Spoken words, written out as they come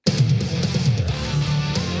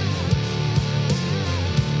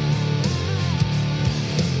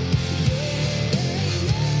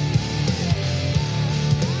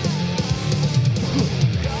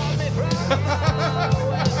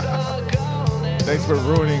Thanks for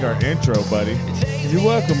ruining our intro, buddy. You're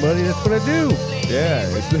welcome, buddy. That's what I do. Yeah.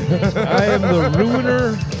 I am the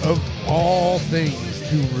ruiner of all things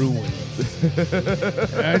to ruin.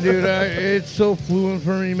 Dude, it's so fluent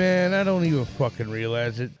for me, man. I don't even fucking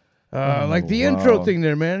realize it. Like the intro thing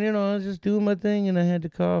there, man. You know, I was just doing my thing and I had to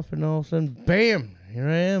cough and all of a sudden, bam, here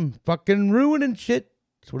I am. Fucking ruining shit.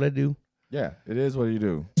 That's what I do. Yeah, it is what you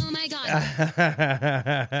do. Oh my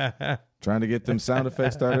God. Trying to get them sound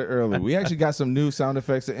effects started early. We actually got some new sound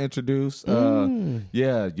effects to introduce.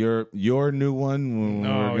 Yeah, your new one.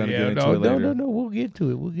 We're gonna get into it later. No. We'll get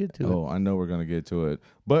to it. Oh, I know we're gonna get to it.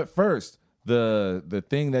 But first, the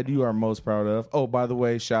thing that you are most proud of. Oh, by the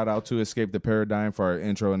way, shout out to Escape the Paradigm for our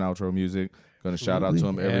intro and outro music. Gonna shout out to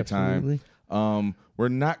him every time. We're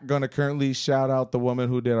not going to currently shout out the woman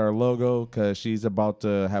who did our logo because she's about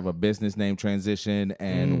to have a business name transition.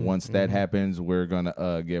 And once that happens, we're going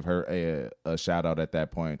to give her a shout out at that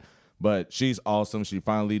point. But she's awesome. She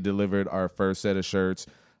finally delivered our first set of shirts.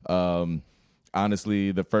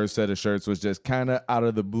 Honestly, the first set of shirts was just kind of out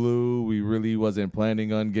of the blue. We really wasn't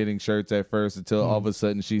planning on getting shirts at first until all of a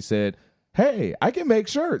sudden she said, "Hey, I can make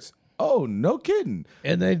shirts." Oh, no kidding.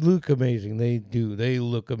 And they look amazing. They do. They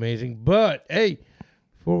look amazing. But, hey,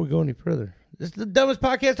 before we go any further, this is the dumbest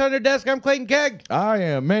podcast on your desk. I'm Clayton Kegg. I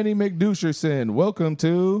am Manny McDoucherson. Welcome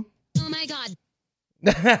to... Oh my God.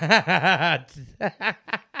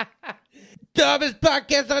 Dumbest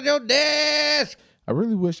podcast on your desk. I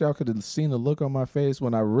really wish y'all could have seen the look on my face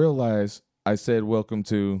when I realized I said welcome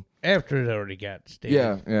to... After it already got stated. Yeah.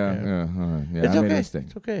 All right. Yeah, It's I okay. made a mistake.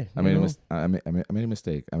 It's okay. I made a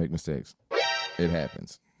mistake. I make mistakes. It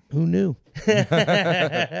happens. Who knew? All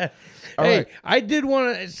right. I did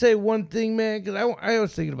want to say one thing, man, because I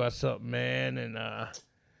was thinking about something, man, and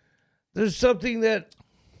there's something that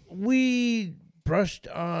we brushed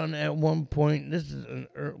on at one point. This is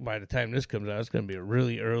by the time this comes out, it's going to be a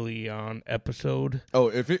really early on episode. Oh,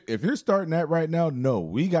 if you're starting that right now, no,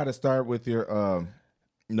 we got to start with your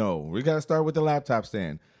we got to start with the laptop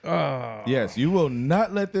stand. Yes, you will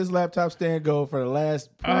not let this laptop stand go for the last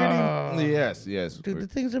yes. Dude, the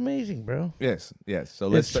thing's amazing, bro. Yes. So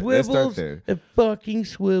let's start there. It fucking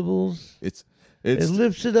swivels. It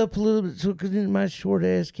lifts it up a little bit so because my short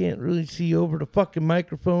ass can't really see over the fucking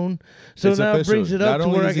microphone. So now it brings it up to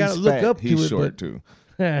where I got to look up to it. He's short too.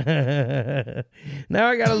 Now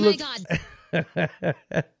I got to look. Oh my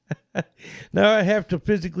God. Now I have to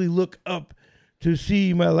physically look up to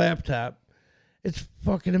see my laptop. It's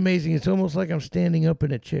fucking amazing. It's almost like I'm standing up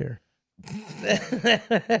in a chair.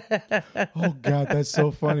 Oh God, that's so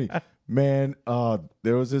funny, man.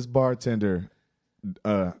 There was this bartender,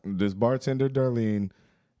 Darlene,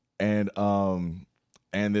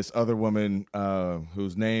 and this other woman,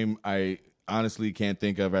 whose name I honestly can't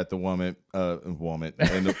think of at the moment, at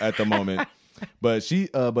the moment, but she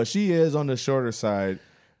is on the shorter side.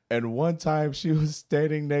 And one time she was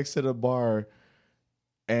standing next to the bar.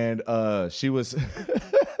 And she was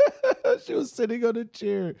she was sitting on a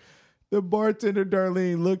chair. The bartender,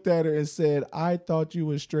 Darlene, looked at her and said, "I thought you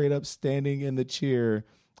were straight up standing in the chair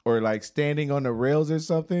or like standing on the rails or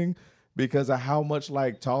something because of how much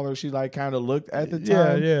like taller she like kind of looked at the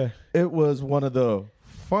time." Yeah. It was one of the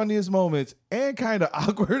funniest moments and kind of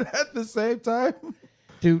awkward at the same time.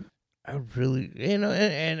 Dude, I really,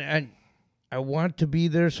 and I want to be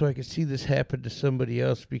there so I can see this happen to somebody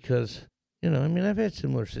else because... I've had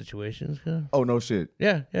similar situations. Oh, no shit.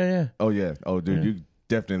 Yeah. Oh, yeah. Oh, dude, you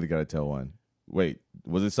definitely got to tell one. Wait,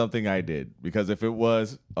 was it something I did? Because if it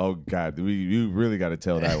was, oh, God, you really got to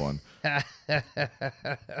tell that one.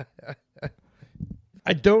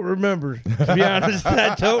 I don't remember. To be honest,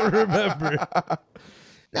 I don't remember.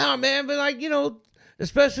 No, man, but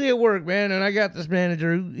especially at work, man, and I got this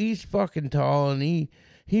manager, he's fucking tall, and he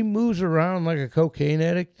moves around like a cocaine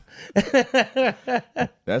addict.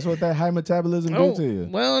 That's what that high metabolism do to you.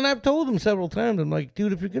 Well, and I've told him several times, I'm like,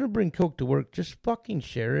 dude, if you're going to bring coke to work, just fucking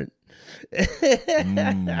share it.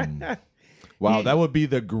 Wow, that would be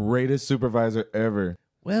the greatest supervisor ever.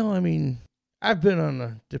 Well, I've been on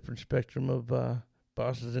a different spectrum of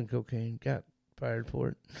bosses and cocaine. Got fired for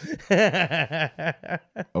it.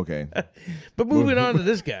 Okay. But moving on to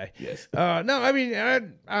this guy. Yes.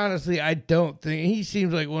 Honestly, I don't think he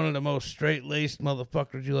seems like one of the most straight-laced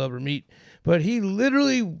motherfuckers you'll ever meet. But he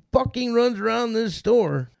literally fucking runs around this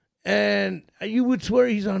store, and you would swear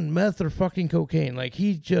he's on meth or fucking cocaine. Like,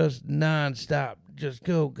 he's just nonstop. Just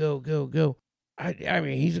go, go, go, go.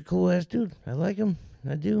 He's a cool-ass dude. I like him.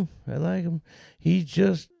 I do. I like him. He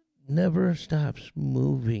just never stops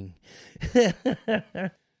moving.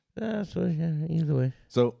 Either way.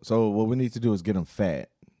 So what we need to do is get him fat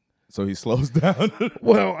so he slows down.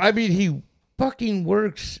 Well, he fucking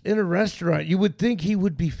works in a restaurant. You would think he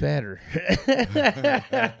would be fatter.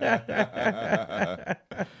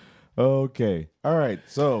 Okay. All right.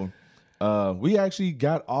 So, we actually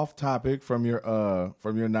got off topic from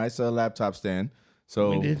your nice laptop stand.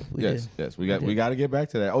 So We did. we got to get back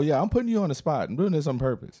to that. Oh yeah, I'm putting you on the spot. I'm doing this on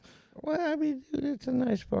purpose. Well, I mean, dude, it's a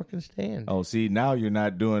nice fucking stand. Oh, see, now you're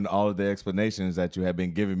not doing all of the explanations that you have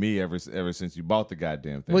been giving me ever since you bought the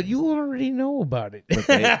goddamn thing. Well, you already know about it. But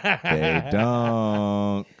they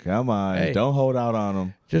don't. Come on, Hey. don't hold out on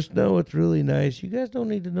them. Just know it's really nice. You guys don't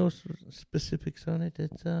need to know specifics on it.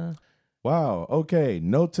 It's Wow. Okay.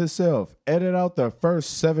 Note to self: edit out the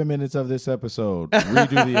first 7 minutes of this episode. Redo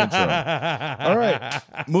the intro. All right.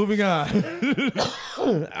 Moving on.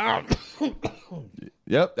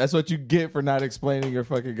 Yep, that's what you get for not explaining your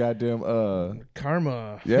fucking goddamn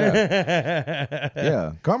karma. Yeah.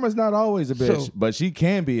 Yeah. Karma's not always a bitch, So- but she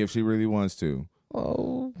can be if she really wants to.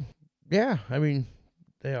 Oh, yeah. I mean,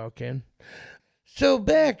 they all can. So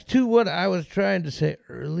back to what I was trying to say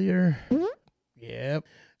earlier. Yep.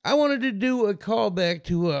 I wanted to do a callback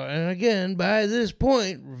to, and again, by this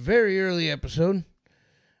point, very early episode,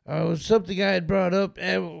 it was something I had brought up,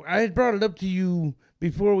 and I had brought it up to you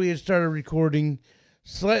before we had started recording,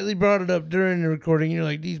 slightly brought it up during the recording. You're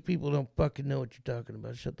like, these people don't fucking know what you're talking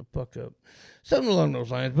about. Shut the fuck up. Something along those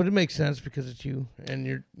lines, but it makes sense because it's you, and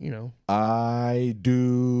you're, you know. I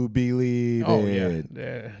do believe it.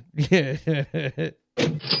 Yeah.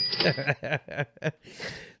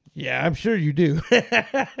 Yeah, I'm sure you do.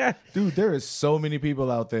 Dude, there is so many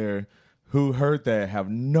people out there who heard that have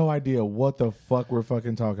no idea what the fuck we're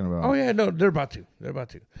fucking talking about. Oh, yeah, no, they're about to.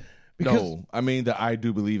 Because, No, I mean the I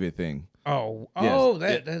do believe it thing.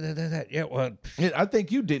 that, yeah, well. I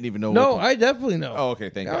think you didn't even know. No, I definitely know. Oh, okay,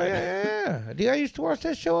 thank you. Oh, yeah. Dude, I used to watch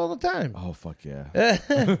that show all the time. Oh, fuck yeah.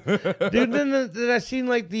 Dude, then I seen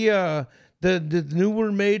like the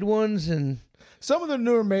newer made ones, and Some of the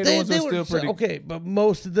newer made ones are still pretty. okay, but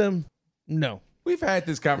most of them, no. We've had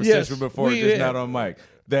this conversation Yes, before, just not on mic.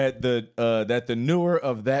 That the newer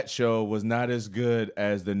of that show was not as good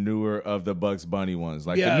as the newer of the Bugs Bunny ones.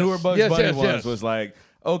 Like the newer Bugs Bunny ones was like,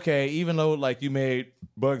 okay, even though like you made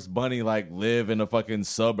Bugs Bunny like live in a fucking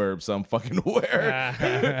suburb some fucking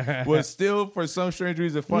where, was still for some strange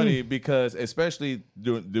reason funny because especially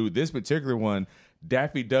dude this particular one,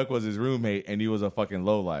 Daffy Duck was his roommate and he was a fucking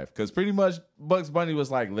lowlife because pretty much Bugs Bunny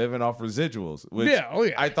was like living off residuals, which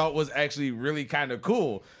I thought was actually really kind of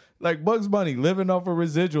cool. Like Bugs Bunny living off of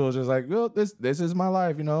residuals, just like, well, this is my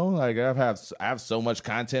life, you know. Like I have so much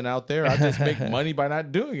content out there, I just make money by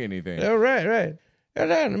not doing anything. Oh, right.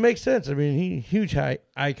 And that makes sense. I mean, he huge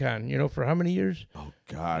icon, you know, for how many years? Oh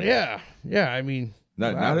God. Yeah. I mean,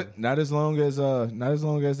 not as long as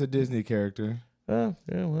the Disney character. Yeah,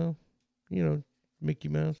 well, you know, Mickey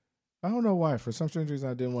Mouse. I don't know why. For some strange reason,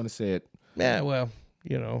 I didn't want to say it. Yeah, well,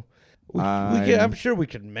 you know, I'm sure we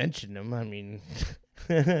could mention them. I mean.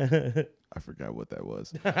 I forgot what that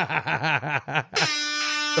was. Hey!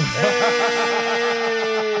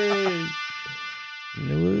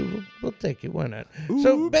 We'll take it. Why not? Oops.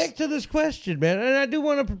 So back to this question, man. And I do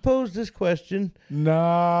want to propose this question. No.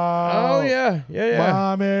 Oh, yeah.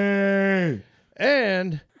 Mommy.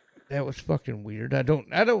 And that was fucking weird. Why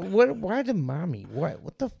the mommy?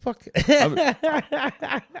 What the fuck?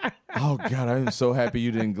 Oh, God. I'm so happy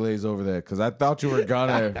you didn't glaze over that because I thought you were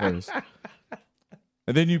gonna at first.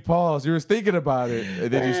 And then you paused. You were thinking about it, and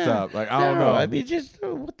then you stopped. Like, I don't know. I mean, just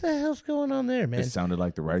what the hell's going on there, man? It sounded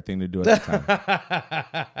like the right thing to do at the time.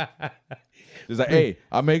 It's like, hey,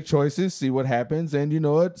 I make choices, see what happens, and you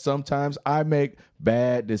know what? Sometimes I make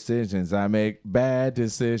bad decisions. God,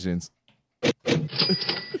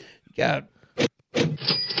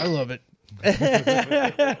 I love it.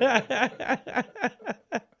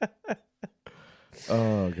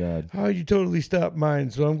 Oh, God. Oh, you totally stopped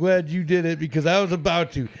mine, so I'm glad you did it because I was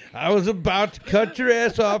about to. I was about to cut your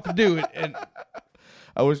ass off to do it, and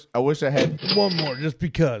I wish I had one more just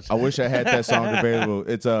because. I wish I had that song available.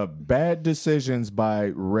 It's Bad Decisions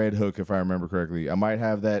by Red Hook, if I remember correctly. I might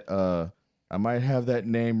have that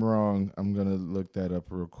name wrong. I'm gonna look that up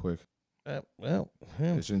real quick. It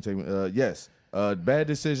shouldn't take me. Yes. Bad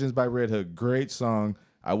Decisions by Red Hook. Great song.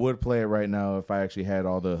 I would play it right now if I actually had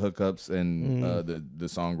all the hookups and the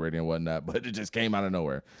song ready and whatnot, but it just came out of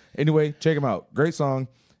nowhere. Anyway, check them out. Great song.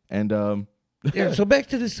 And yeah, so back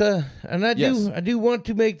to this, and I Yes. do want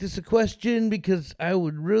to make this a question because I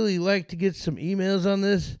would really like to get some emails on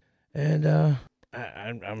this, and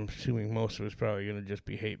I'm assuming most of it's probably going to just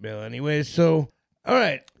be hate mail anyways. So, all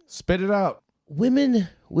right, spit it out. women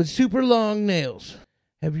with super long nails.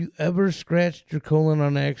 Have you ever scratched your colon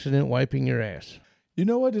on accident wiping your ass? You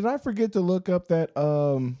know what? Did I forget to look up that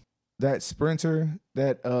sprinter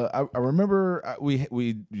that I remember we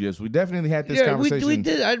definitely had this conversation. We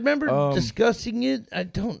did. I remember discussing it. I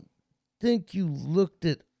don't think you looked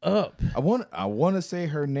it up. I want to say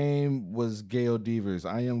her name was Gail Devers.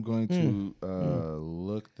 I am going to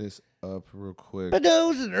look this up real quick. But no, it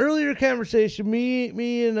was an earlier conversation. Me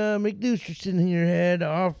and McDouche in here had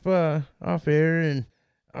off air, and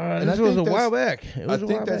this was a while back. I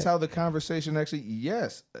think that's how the conversation actually.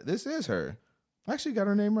 Yes, this is her. I actually got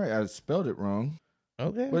her name right. I spelled it wrong.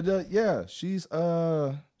 Okay, but yeah, she's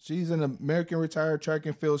an American retired track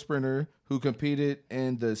and field sprinter who competed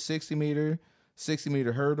in the 60 meter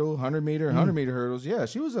hurdle, 100 meter hurdles. Yeah,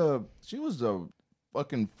 she was a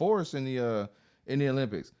fucking force in the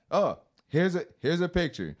Olympics. Oh, here's a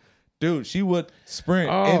picture. Dude, she would sprint.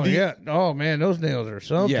 Oh, yeah. Oh, man, those nails are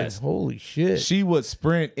something. Yes. Holy shit. She would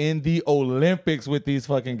sprint in the Olympics with these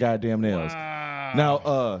fucking goddamn nails. Wow.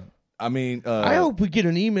 Now, I hope we get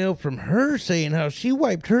an email from her saying how she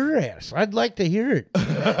wiped her ass. I'd like to hear it.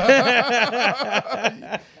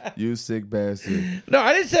 You sick bastard. No,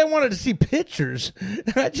 I didn't say I wanted to see pictures.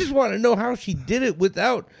 I just want to know how she did it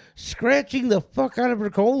without scratching the fuck out of her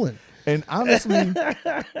colon. And honestly,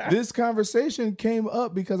 this conversation came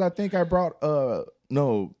up because I think I brought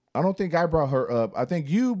no, I don't think I brought her up. I think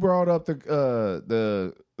you brought up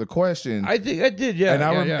the question. I think I did, yeah.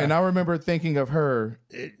 And I remember thinking of her,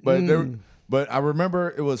 but I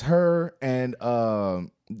remember it was her and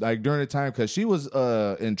like during the time because she was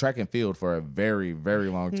in track and field for a very, very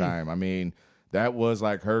long time. I mean, that was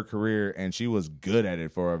like her career, and she was good at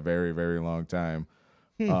it for a very, very long time.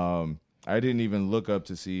 I didn't even look up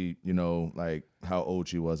to see, like how old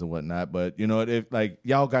she was and whatnot. But if like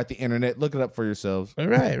y'all got the internet, look it up for yourselves.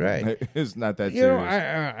 Right. It's not that serious.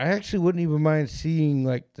 I actually wouldn't even mind seeing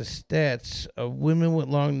like the stats of women with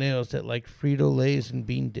long nails that like Frito-Lays and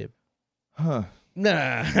bean dip. Huh?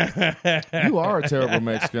 Nah. You are a terrible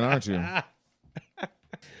Mexican, aren't you?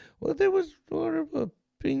 Well, there was sort of a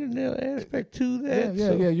fingernail aspect to that.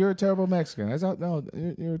 Yeah. You're a terrible Mexican.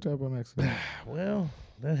 You're a terrible Mexican. Well.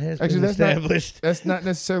 That has been established. That's not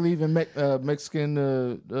necessarily even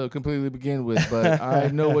Mexican completely to begin with, but I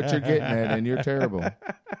know what you're getting at, and you're terrible.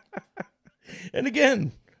 And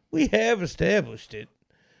again, we have established it.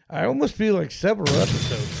 I almost feel like several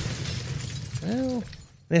episodes. Well,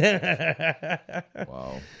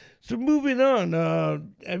 wow. So moving on,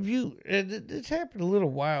 have you? This happened a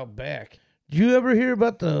little while back. Did you ever hear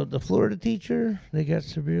about the Florida teacher? They got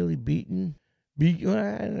severely beaten.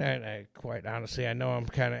 I quite honestly, I know I'm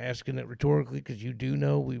kind of asking it rhetorically because you do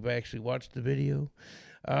know we've actually watched the video.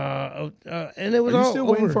 And it was Are you all still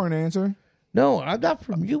over. waiting for an answer? No, I'm not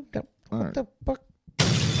from you. What the fuck?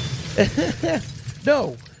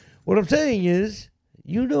 No, what I'm saying is,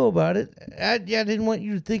 you know about it. I didn't want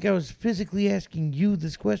you to think I was physically asking you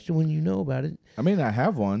this question when you know about it. I mean, I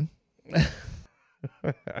have one.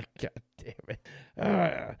 God damn it.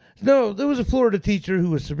 No, there was a Florida teacher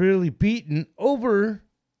who was severely beaten over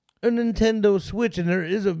a Nintendo Switch, and there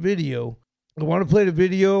is a video. I want to play the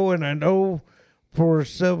video, and I know for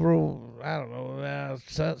several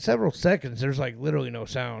seconds, there's like literally no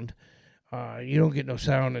sound. You don't get no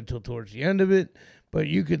sound until towards the end of it, but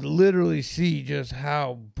you could literally see just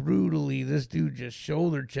how brutally this dude just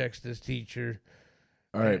shoulder checks this teacher.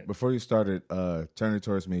 All right, before you started, turn it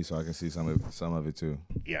towards me so I can see some of it too.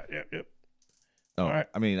 Yeah. Oh, All right.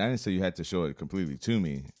 I mean, I didn't say you had to show it completely to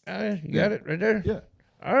me. You got it right there? Yeah.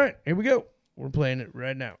 All right, here we go. We're playing it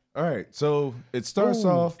right now. All right, so it starts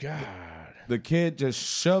off. God. The kid just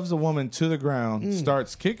shoves a woman to the ground,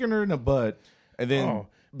 starts kicking her in the butt, and then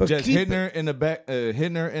just hitting her in the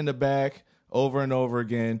back over and over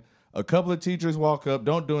again. A couple of teachers walk up,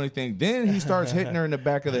 don't do anything. Then he starts hitting her in the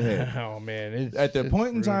back of the head. Oh, man. At the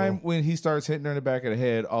point in time when he starts hitting her in the back of the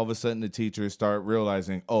head, all of a sudden the teachers start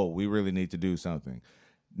realizing, oh, we really need to do something.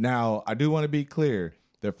 Now, I do want to be clear.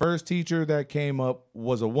 The first teacher that came up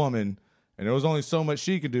was a woman, and there was only so much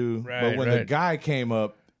she could do. But when the guy came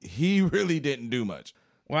up, he really didn't do much.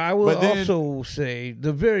 Well, I will also say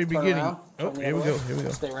the very beginning. Here we go.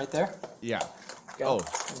 Stay right there. Yeah. Go.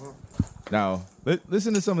 Now,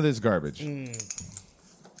 listen to some of this garbage. I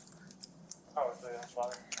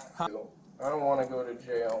don't want to go to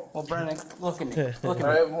jail. Well, Brennan, look at me. Look at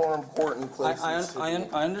I me. have more important places. I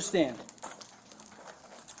understand.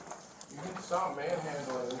 You can stop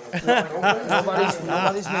manhandling me.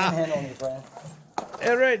 Nobody's manhandling you, Brennan.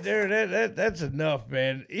 Yeah, right there. That's enough,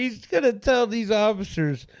 man. He's gonna tell these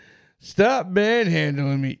officers, stop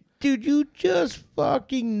manhandling me, dude. You just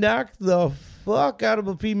fucking knocked the fuck out of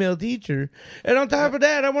a female teacher. And on top of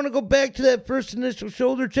that, I want to go back to that first initial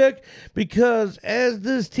shoulder check because as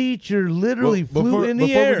this teacher literally flew in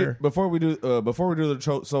the air. Before we do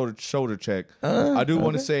the shoulder check, I do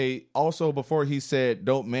want to say also before he said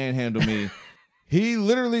don't manhandle me, he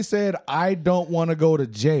literally said I don't want to go to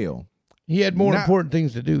jail. He had more important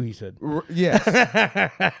things to do, he said. Yes.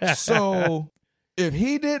 So if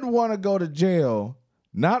he didn't want to go to jail,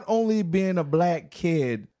 not only being a black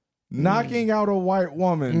kid, knocking out a white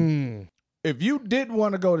woman, if you didn't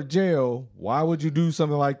want to go to jail, why would you do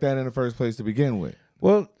something like that in the first place to begin with?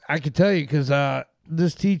 Well, I could tell you because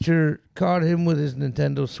this teacher caught him with his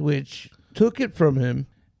Nintendo Switch, took it from him,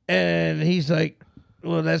 and he's like,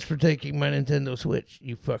 well, that's for taking my Nintendo Switch,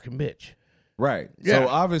 you fucking bitch. Right. Yeah. So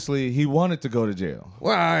obviously he wanted to go to jail.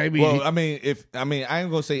 Well, I mean, I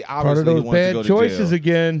ain't gonna say part obviously of those he wanted to bad go to choices jail.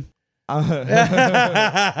 again.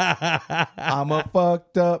 I'm a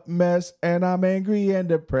fucked up mess and I'm angry and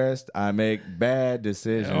depressed. I make bad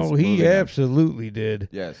decisions. Oh, he absolutely did.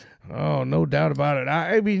 Yes. Oh, no doubt about it.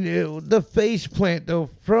 I mean, the face plant, though,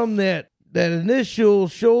 from that initial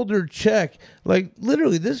shoulder check, like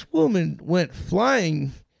literally this woman went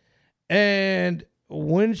flying, and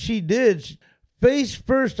when she did, face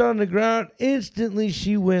first on the ground, instantly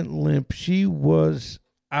she went limp. She was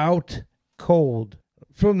out cold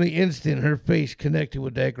from the instant her face connected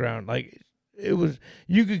with that ground. Like, it was,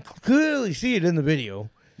 you could clearly see it in the video.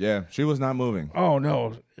 Yeah, she was not moving. Oh,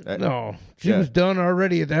 no. No. She was done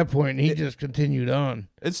already at that point, and he just continued on.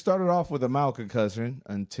 It started off with a mild concussion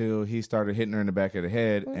until he started hitting her in the back of the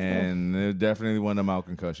head, and it definitely wasn't a mild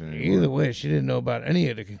concussion anymore. Either way, she didn't know about any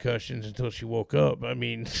of the concussions until she woke up. I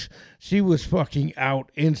mean, she was fucking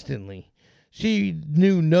out instantly. She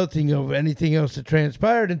knew nothing of anything else that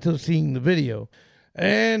transpired until seeing the video.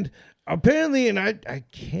 And apparently, and I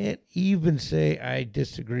can't even say I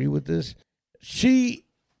disagree with this, she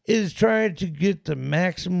is trying to get the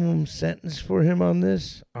maximum sentence for him on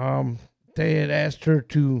this. They had asked her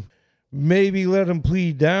to maybe let him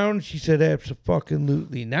plead down. She said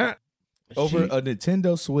absolutely not. Over a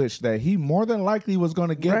Nintendo Switch that he more than likely was going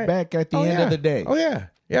to get back at the end of the day. Oh, yeah.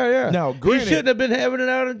 Yeah. Now, he granted, shouldn't have been having it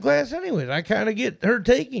out in class anyways. I kind of get her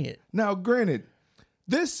taking it. Now, granted,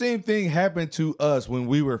 this same thing happened to us when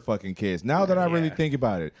we were fucking kids. Now that I really think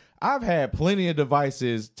about it, I've had plenty of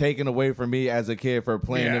devices taken away from me as a kid for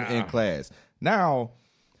playing them in class. Now,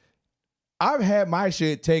 I've had my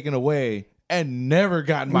shit taken away and never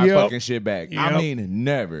gotten my fucking shit back. I mean,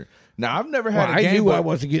 never. Now, I've never had a Game I knew Boy. I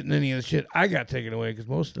wasn't getting any of the shit I got taken away because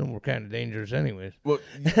most of them were kind of dangerous anyways. Well,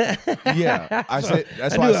 yeah, I said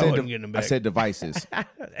that's I why knew I I said wasn't getting them back. I said devices.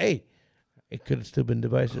 Hey, it could have still been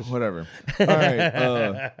devices. Whatever. All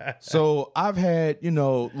right. So I've had,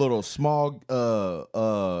 little small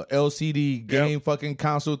LCD game fucking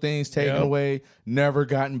console things taken away, never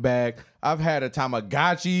gotten back. I've had a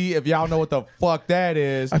Tamagotchi, if y'all know what the fuck that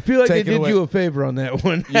is. I feel like they did away. you a favor on that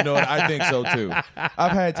one. You know what? I think so too.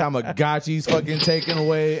 I've had Tamagotchis fucking taken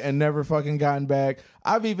away and never fucking gotten back.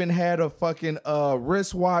 I've even had a fucking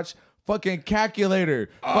wristwatch fucking calculator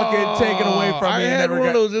fucking taken away from me. I and had never one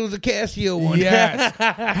of got- those. It was a Casio one. Yes.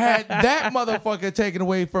 Had that motherfucker taken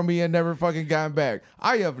away from me and never fucking gotten back.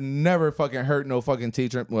 I have never fucking hurt no fucking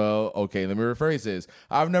teacher. Well, okay, let me rephrase this.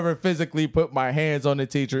 I've never physically put my hands on the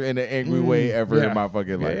teacher in an angry way ever in my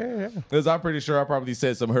fucking life. Yeah. Because I'm pretty sure I probably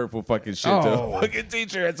said some hurtful fucking shit to a fucking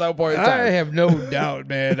teacher at some point in I time. have no doubt,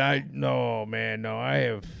 man. I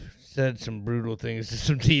have said some brutal things to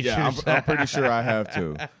some teachers. Yeah, I'm pretty sure I have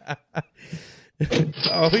too.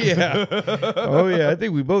 Oh yeah. I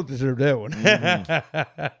think we both deserve that one.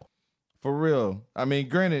 For real. I mean,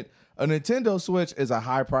 granted, a Nintendo Switch is a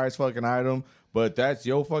high price fucking item, but that's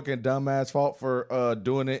your fucking dumbass fault for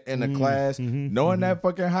doing it in a class. Knowing that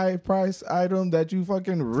fucking high price item that you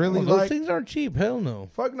fucking really Those like. things aren't cheap. Hell no.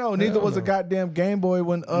 Fuck no. Neither was a goddamn Game Boy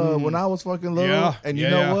when I was fucking little. Yeah, And you yeah,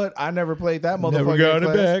 know yeah. what? I never played that motherfucker Never got in it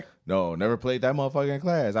class. back. No, never played that motherfucker in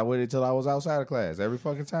class. I waited till I was outside of class every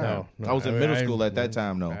fucking time. No, I was in middle school at that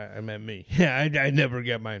time, though. I meant me. Yeah, I never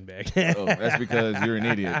got mine back. Oh, that's because you're an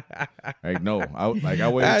idiot. Like, no. I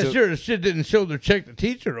waited till... Sure, the shit didn't shoulder check the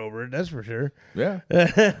teacher over it. That's for sure. Yeah.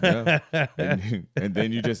 Yeah. And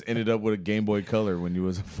then you just ended up with a Game Boy Color when you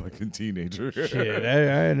was a fucking teenager. Shit,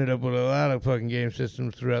 I ended up with a lot of fucking game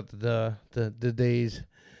systems throughout the days.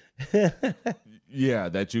 Yeah,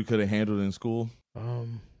 that you could have handled in school.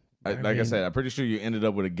 I said, I'm pretty sure you ended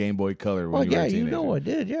up with a Game Boy Color when you were a teenager. you know I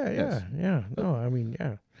did. Yeah. No, I mean,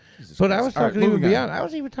 yeah. Jesus But I Christ. was All right, talking even moving on. beyond. I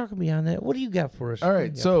was even talking beyond that. What do you got for us? All What do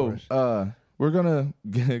right, you got so for us? we're gonna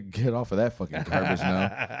get off of that fucking garbage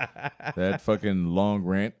now. That fucking long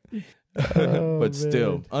rant. but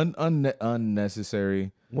still,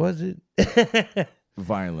 unnecessary Was it?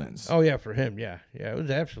 violence. Oh yeah, for him, yeah, it was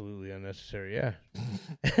absolutely unnecessary. Yeah,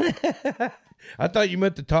 I thought you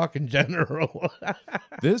meant to talk in general.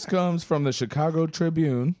 This comes from the Chicago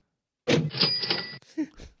Tribune.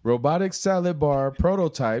 Robotic salad bar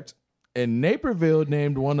prototyped in Naperville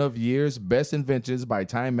named one of year's best inventions by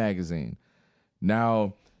Time Magazine.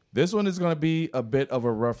 Now, this one is going to be a bit of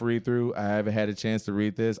a rough read through. I haven't had a chance to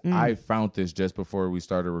read this. I found this just before we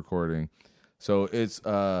started recording. So it's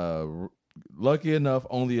lucky enough,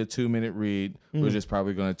 only a 2-minute read, which is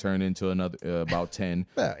probably going to turn into another about 10.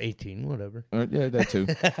 18, whatever. Yeah, that too.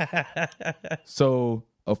 So,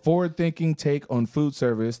 a forward-thinking take on food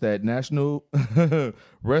service that national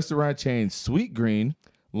restaurant chain Sweet Green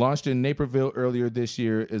launched in Naperville earlier this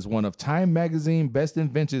year is one of Time Magazine best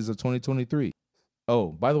inventions of 2023. Oh,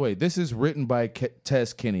 by the way, this is written by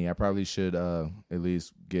Tess Kinney. I probably should at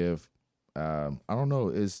least give. I don't know.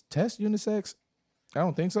 Is Tess unisex? I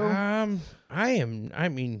don't think so. I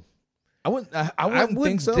mean, I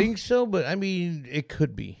wouldn't think so, but I mean, it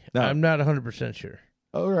could be. No. I'm not 100% sure.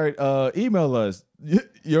 All right. Email us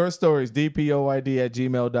your stories,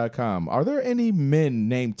 dpoid@gmail.com. Are there any men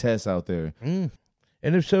named Tess out there? And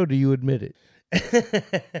if so, do you admit it?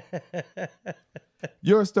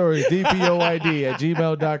 Your stories,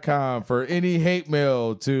 dpoid@gmail.com for any hate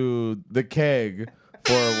mail to the keg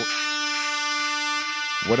for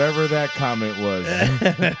whatever that comment was.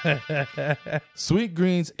 Sweet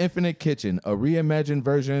Green's Infinite Kitchen, a reimagined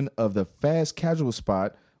version of the fast casual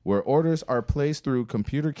spot where orders are placed through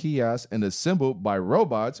computer kiosks and assembled by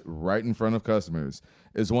robots right in front of customers,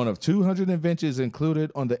 is one of 200 inventions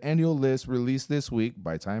included on the annual list released this week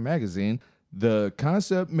by Time Magazine. The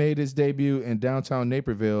concept made its debut in downtown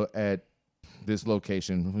Naperville at this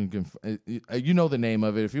location. You know the name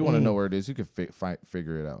of it. If you want to know where it is, you can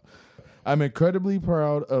figure it out. I'm incredibly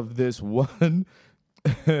proud of this one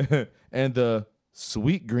and the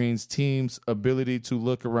Sweet Greens team's ability to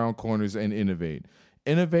look around corners and innovate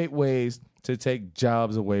ways to take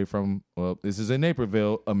jobs away from, well, this is in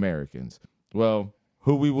Naperville, Americans. Well,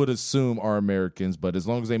 who we would assume are Americans, but as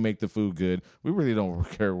long as they make the food good, we really don't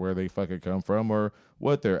care where they fucking come from or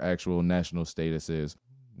what their actual national status is.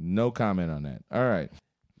 No comment on that. All right.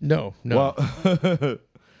 No. Well,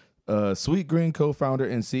 Sweet Green co-founder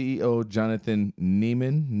and CEO Jonathan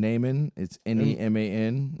Neiman, it's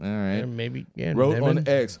Neman, all right. Yeah, maybe, yeah. Wrote Neiman. on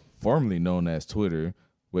X, formerly known as Twitter,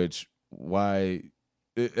 is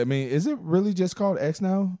it really just called X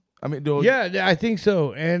now? Yeah, I think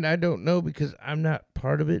so, and I don't know because I'm not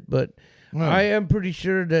part of it, but I am pretty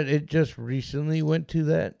sure that it just recently went to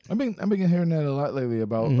that. I've been hearing that a lot lately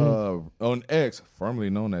about on X,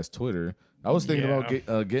 formerly known as Twitter. I was thinking about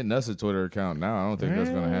getting us a Twitter account now. I don't think that's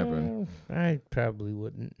going to happen. I probably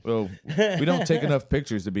wouldn't. Well, we don't take enough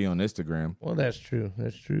pictures to be on Instagram. Well, that's true.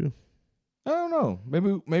 That's true. I don't know.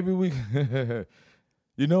 Maybe we.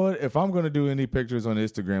 You know what? If I'm going to do any pictures on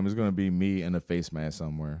Instagram, it's going to be me in a face mask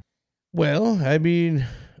somewhere. Well, I mean,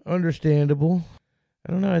 understandable.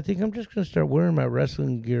 I don't know. I think I'm just going to start wearing my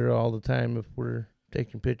wrestling gear all the time if we're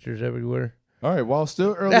taking pictures everywhere. All right. While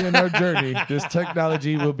still early in our journey, this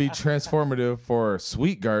technology will be transformative for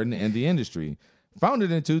Sweet Garden and the industry.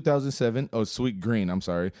 Founded in 2007, Sweet Green, I'm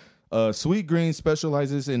sorry. Sweet Green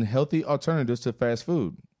specializes in healthy alternatives to fast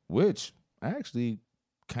food, which I actually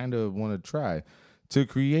kind of want to try. To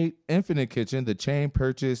create Infinite Kitchen, the chain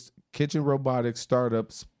purchased kitchen robotics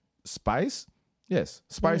startup Spice? Yes,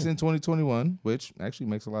 Spice in 2021, which actually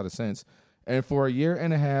makes a lot of sense. And for a year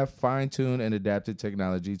and a half, fine-tuned and adapted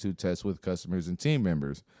technology to test with customers and team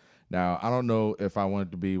members. Now, I don't know if I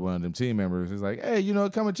wanted to be one of them team members. It's like, hey,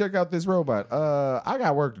 come and check out this robot. I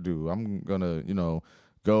got work to do. I'm going to,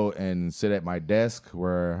 go and sit at my desk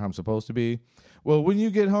where I'm supposed to be. Well, when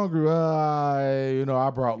you get hungry, I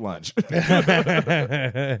brought lunch.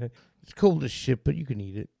 It's cold as shit, but you can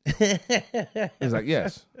eat it. It's like,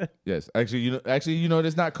 yes. Actually,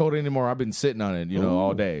 it's not cold anymore. I've been sitting on it,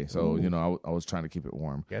 all day. So, I was trying to keep it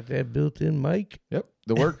warm. Got that built-in mic? Yep.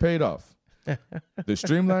 The work paid off. The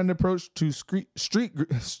streamlined approach to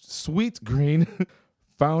Sweet Green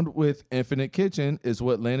found with Infinite Kitchen is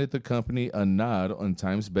what landed the company a nod on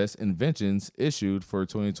Time's Best Inventions issued for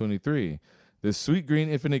 2023. The Sweet Green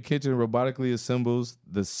Infinite Kitchen robotically assembles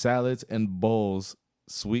the salads and bowls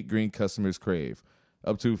Sweet Green customers crave,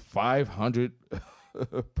 up to 500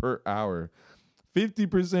 per hour,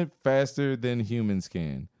 50% faster than humans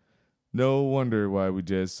can. No wonder why we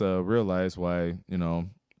just realized why,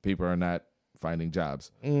 people are not finding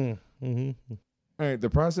jobs. Mm-hmm. All right,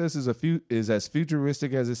 the process is as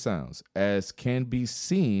futuristic as it sounds. As can be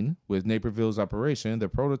seen with Naperville's operation, the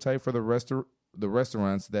prototype for the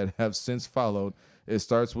restaurants that have since followed, it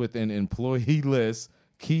starts with an employee-less,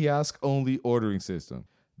 kiosk-only ordering system.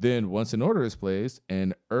 Then, once an order is placed,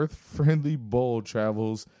 an earth-friendly bowl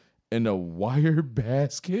travels in a wire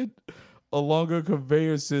basket along a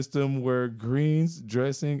conveyor system where greens,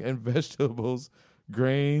 dressing, and vegetables,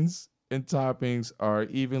 grains, and toppings are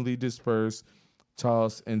evenly dispersed,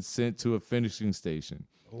 tossed, and sent to a finishing station.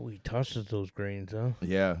 Oh, he tosses those grains, huh?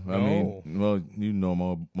 Yeah, I mean, well, you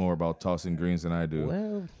know more about tossing greens than I do.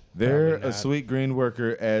 Well, There, probably a not. sweet green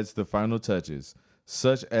worker adds the final touches,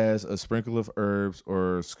 such as a sprinkle of herbs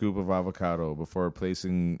or a scoop of avocado before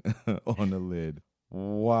placing on the lid.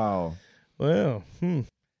 Wow. Well,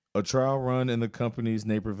 A trial run in the company's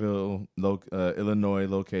Naperville, Illinois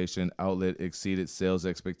location outlet exceeded sales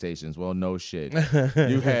expectations. Well, no shit.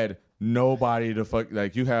 You had nobody to fuck.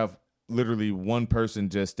 Like, you have literally one person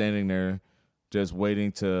just standing there, just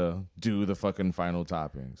waiting to do the fucking final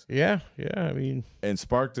toppings. yeah. I mean, And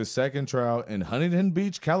sparked a second trial in Huntington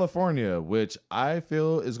Beach, California, which I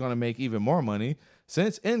feel is going to make even more money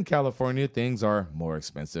since in California things are more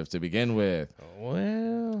expensive to begin with.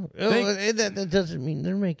 well, Think- that doesn't mean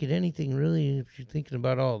they're making anything really. If you're thinking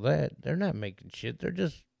about all that, they're not making shit. They're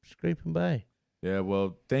just scraping by. Yeah,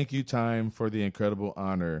 well, thank you, Time, for the incredible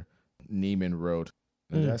honor, Neiman wrote.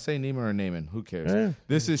 Did I say Neiman or Neiman? Who cares? Yeah.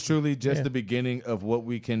 This is truly just Yeah. the beginning of what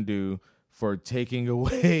we can do for taking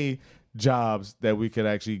away jobs that we could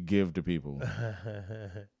actually give to people.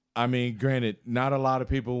 I mean, granted, not a lot of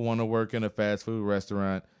people want to work in a fast food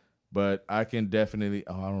restaurant, but I can definitely.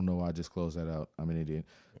 Oh, I don't know why I just closed that out. I'm an idiot.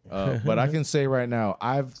 But I can say right now,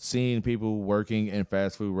 I've seen people working in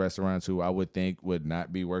fast food restaurants who I would think would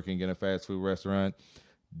not be working in a fast food restaurant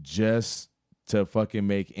just to fucking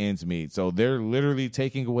make ends meet. So they're literally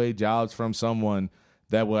taking away jobs from someone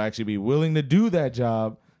that will actually be willing to do that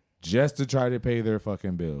job just to try to pay their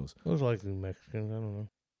fucking bills. Those likely Mexicans. I don't know.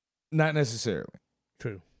 Not necessarily.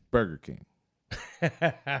 True. Burger King.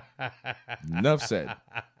 Enough said.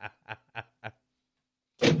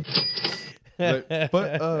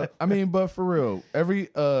 But for real, every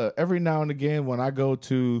now and again when I go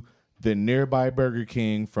to the nearby Burger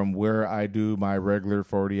King from where I do my regular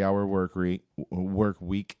 40-hour work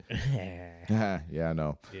week. Yeah, I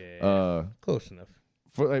know. Yeah. Close enough.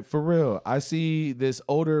 For real, I see this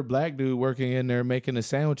older black dude working in there making the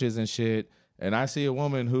sandwiches and shit, and I see a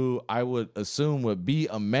woman who I would assume would be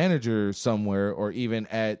a manager somewhere or even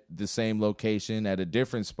at the same location at a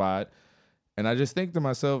different spot. And I just think to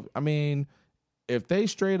myself, I mean, if they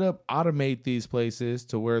straight up automate these places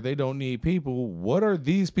to where they don't need people, what are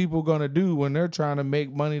these people going to do when they're trying to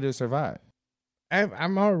make money to survive?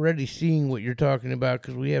 I'm already seeing what you're talking about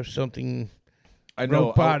because we have something I know,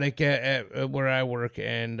 robotic at where I work,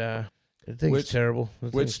 and the thing's terrible.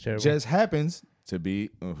 The thing's which terrible. just happens to be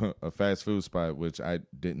a fast food spot, which I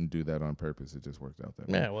didn't do that on purpose. It just worked out that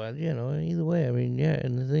way. Yeah, well, either way, I mean, yeah,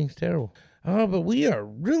 and the thing's terrible. But we are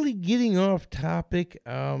really getting off topic,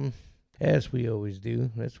 as we always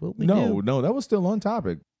do. That's what we do. No, that was still on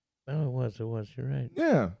topic. Oh, it was. You're right.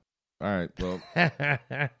 Yeah. All right. Well,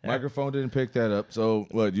 microphone didn't pick that up. So,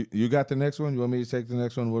 what, you got the next one? You want me to take the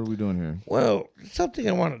next one? What are we doing here? Well, something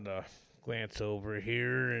I wanted to glance over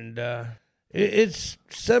here, and it's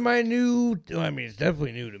semi-new. I mean, it's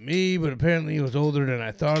definitely new to me, but apparently it was older than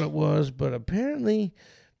I thought it was. But apparently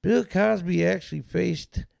Bill Cosby actually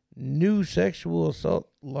faced new sexual assault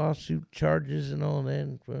lawsuit charges and all that,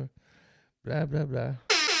 and blah, blah, blah.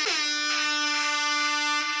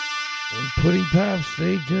 And pudding pops,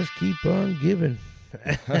 they just keep on giving.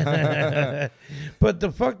 But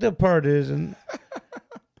the fucked up part is, and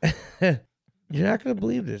you're not going to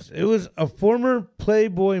believe this, it was a former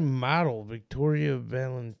Playboy model, Victoria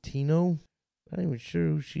Valentino. I'm not even sure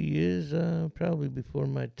who she is, probably before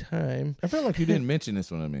my time. I feel like you didn't mention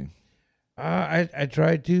this one to me. I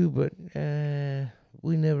tried to, but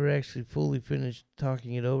we never actually fully finished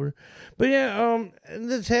talking it over. But yeah,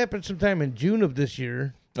 this happened sometime in June of this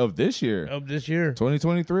year. Of this year.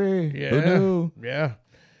 2023. Yeah. Who knew? Yeah.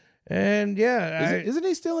 And yeah. Isn't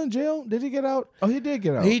he still in jail? Did he get out? Oh, he did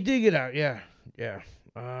get out. He did get out, yeah. Yeah.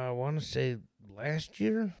 I want to say last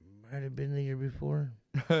year. Might have been the year before.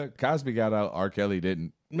 Cosby got out. R. Kelly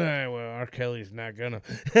didn't. Nah, well, R. Kelly's not gonna.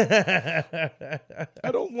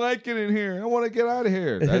 I don't like it in here. I want to get out of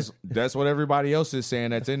here. That's what everybody else is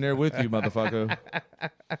saying that's in there with you, motherfucker.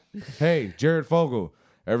 Hey, Jared Fogle.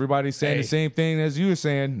 Everybody's saying the same thing as you were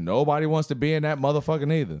saying. Nobody wants to be in that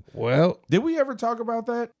motherfucking either. Well, did we ever talk about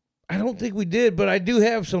that? I don't think we did, but I do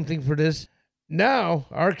have something for this. Now,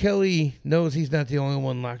 R. Kelly knows he's not the only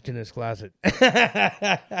one locked in his closet.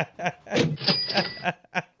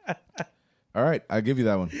 All right, I'll give you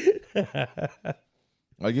that one.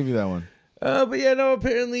 I'll give you that one. But yeah, no,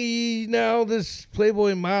 apparently now this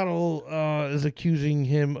Playboy model is accusing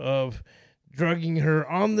him of drugging her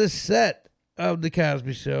on the set of The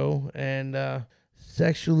Cosby Show and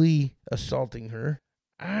sexually assaulting her.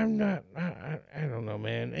 I don't know,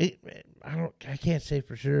 man. I can't say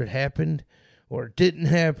for sure it happened or it didn't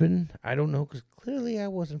happen. I don't know because clearly I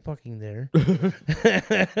wasn't fucking there.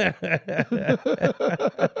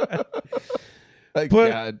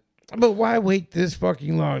 God. But why wait this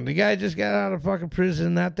fucking long? The guy just got out of fucking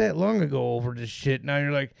prison not that long ago over this shit. Now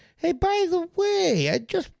you're like, hey, by the way, I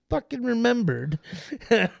just fucking remembered.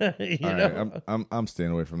 All right, I'm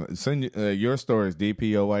staying away from that. Send your stories,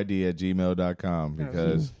 dpoyd@gmail.com,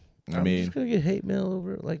 because I'm just gonna get hate mail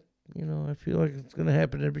over it. Like, I feel like it's gonna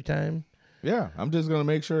happen every time. Yeah, I'm just gonna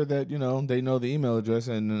make sure that they know the email address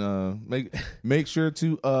and make sure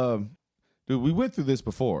to dude, we went through this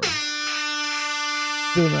before.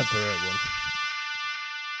 Still not the right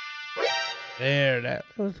one. There, that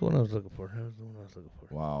was the one I was looking for.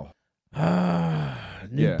 Wow.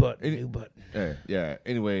 New button. Yeah.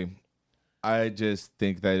 Anyway, I just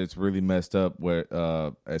think that it's really messed up where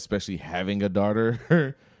especially having a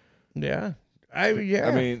daughter. Yeah. I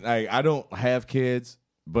mean, like, I don't have kids,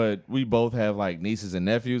 but we both have like nieces and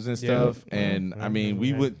nephews and stuff. Yeah. And I mean,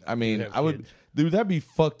 I would, dude, that'd be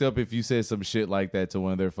fucked up if you said some shit like that to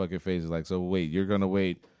one of their fucking faces. Like, so wait, you're gonna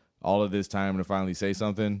wait all of this time to finally say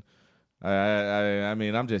something? I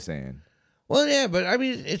mean, I'm just saying. Well, yeah, but I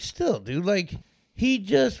mean, it's still, dude. Like, he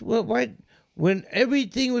just when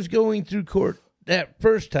everything was going through court that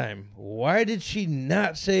first time, why did she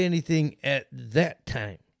not say anything at that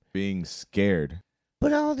time? Being scared.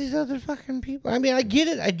 But all these other fucking people. I mean, I get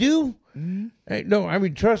it. I do.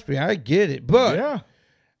 Mm-hmm. Trust me, I get it. But yeah,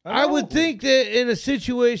 I would think that in a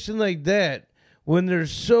situation like that, when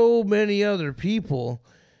there's so many other people,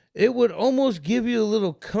 it would almost give you a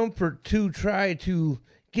little comfort to try to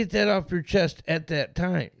get that off your chest at that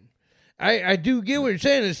time. I do get what you're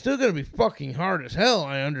saying. It's still going to be fucking hard as hell.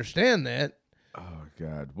 I understand that. Oh,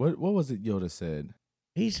 God. What was it Yoda said?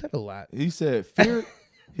 He said a lot. He said fear.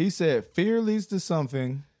 He said fear leads to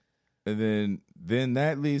something, and then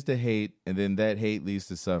that leads to hate, and then that hate leads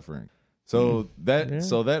to suffering. So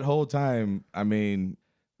that whole time, I mean,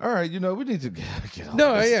 all right, we need to get on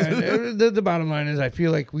this. The bottom line is I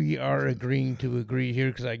feel like we are agreeing to agree here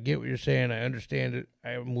because I get what you're saying. I understand it.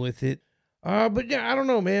 I'm with it. But yeah, I don't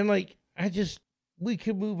know, man. Like, we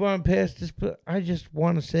could move on past this, but I just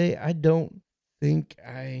want to say I don't think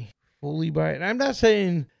I fully buy it. I'm not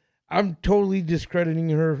saying I'm totally discrediting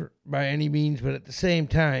her by any means, but at the same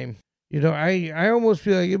time, I almost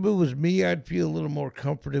feel like if it was me, I'd feel a little more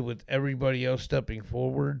comforted with everybody else stepping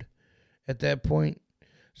forward at that point.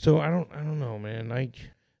 So I don't know, man. Like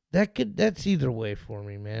that's either way for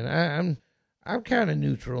me, man. I'm kind of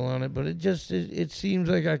neutral on it, but it seems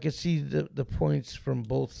like I could see the points from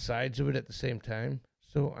both sides of it at the same time.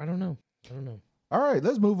 So I don't know. All right,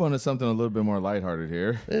 let's move on to something a little bit more lighthearted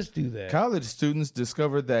here. Let's do that. College students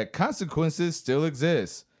discovered that consequences still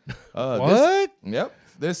exist. What? Yep.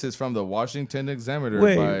 This is from the Washington Examiner.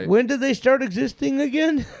 Wait, when did they start existing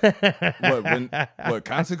again? What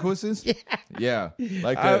consequences? Yeah.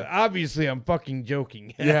 Like obviously, I'm fucking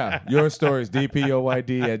joking. Yeah. Your stories,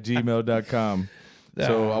 dpoyd@gmail.com.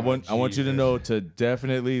 So I want you to know to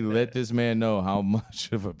definitely let this man know how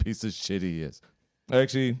much of a piece of shit he is.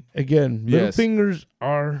 Actually, again, middle fingers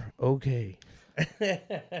are okay.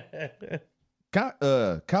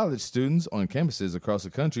 College students on campuses across the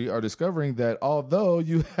country are discovering that although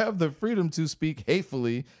you have the freedom to speak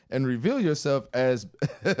hatefully and reveal yourself as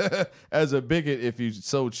as a bigot if you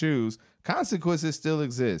so choose, consequences still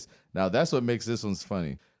exist. Now, that's what makes this one's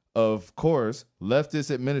funny. Of course,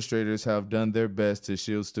 leftist administrators have done their best to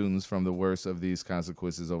shield students from the worst of these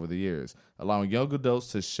consequences over the years, allowing young adults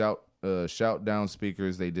to shout down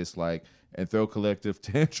speakers they dislike and throw collective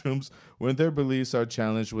tantrums when their beliefs are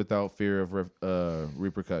challenged without fear of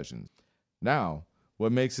repercussions. Now,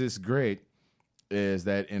 what makes this great is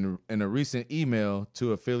that in a recent email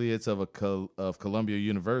to affiliates of Columbia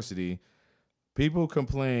University, people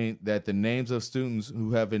complained that the names of students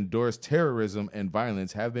who have endorsed terrorism and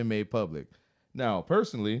violence have been made public. Now,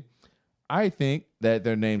 personally, I think that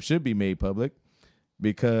their names should be made public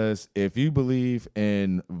because if you believe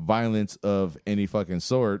in violence of any fucking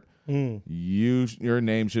sort, your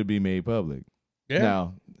name should be made public. Yeah.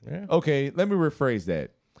 Now, okay, let me rephrase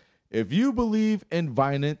that. If you believe in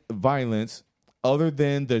violence, other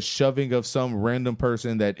than the shoving of some random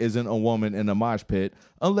person that isn't a woman in a mosh pit.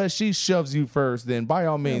 Unless she shoves you first, then by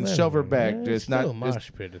all means shove her back. Just not a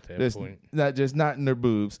mosh pit at that just point. not in their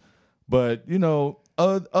boobs. But you know,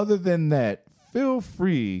 other than that, feel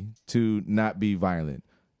free to not be violent.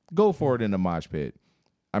 Go for it in a mosh pit.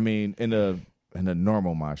 I mean, in a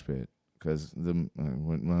normal mosh pit, because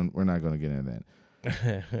we're not going to get into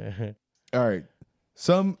that. All right.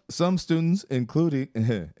 Some students,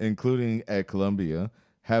 including at Columbia,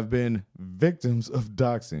 have been victims of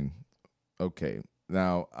doxing. Okay.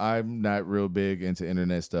 Now, I'm not real big into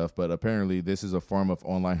internet stuff, but apparently this is a form of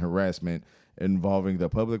online harassment involving the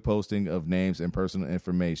public posting of names and personal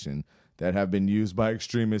information that have been used by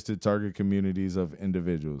extremists to target communities of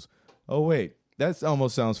individuals. Oh, wait. That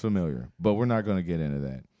almost sounds familiar, but we're not going to get into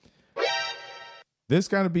that. This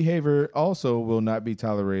kind of behavior also will not be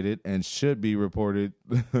tolerated and should be reported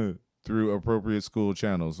through appropriate school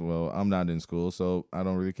channels. Well, I'm not in school, so I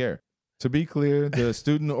don't really care. To be clear, the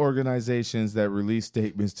student organizations that released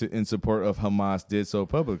statements in support of Hamas did so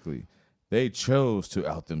publicly. They chose to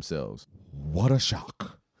out themselves. What a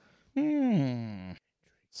shock.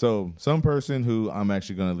 So some person who I'm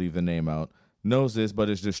actually going to leave the name out knows this, but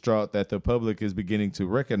is distraught that the public is beginning to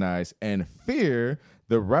recognize and fear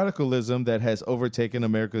the radicalism that has overtaken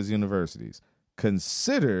America's universities.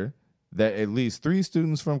 Consider that at least 3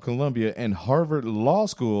 students from Columbia and Harvard Law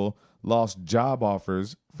School lost job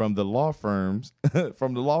offers from the law firm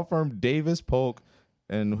Davis Polk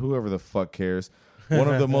and whoever the fuck cares. One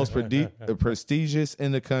of the most prestigious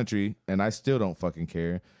in the country, and I still don't fucking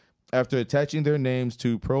care, after attaching their names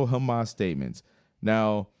to pro-Hamas statements.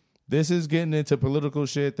 Now, this is getting into political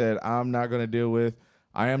shit that I'm not going to deal with.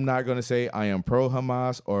 I am not going to say I am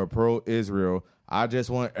pro-Hamas or pro-Israel. I just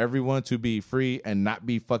want everyone to be free and not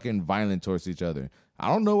be fucking violent towards each other. I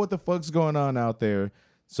don't know what the fuck's going on out there,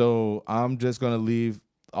 so I'm just going to leave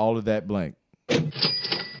all of that blank.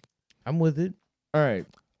 I'm with it. All right.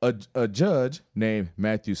 A judge named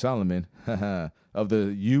Matthew Solomon of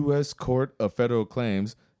the U.S. Court of Federal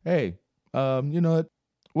Claims. Hey, you know what?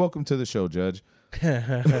 Welcome to the show, Judge.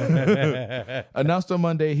 Announced on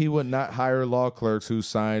Monday he would not hire law clerks who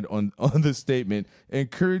signed on the statement,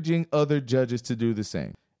 encouraging other judges to do the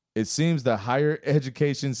same. It seems the higher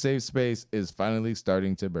education safe space is finally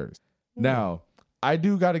starting to burst. Now, I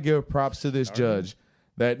do got to give props to this judge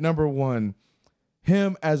that, number one,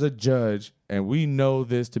 him as a judge, and we know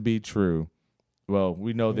this to be true. Well,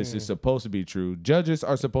 we know this is supposed to be true. Judges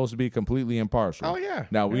are supposed to be completely impartial. Oh, yeah.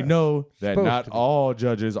 Now, we know that not all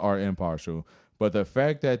judges are impartial. But the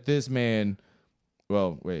fact that this man,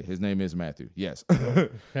 well, wait, his name is Matthew. Yes. So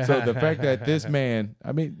the fact that this man,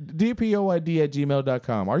 I mean,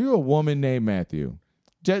 dpoid@gmail.com. Are you a woman named Matthew?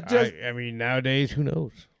 I mean, nowadays, who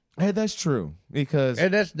knows? Hey, that's true. Because.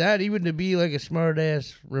 And that's not even to be like a smart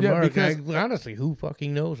ass remark. Yeah, because, honestly, who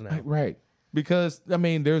fucking knows now? Right. Because, I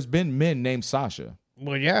mean, there's been men named Sasha.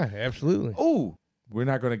 Well, yeah, absolutely. Oh, we're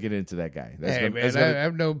not going to get into that guy.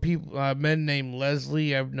 I've known people, men named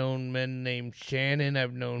Leslie. I've known men named Shannon.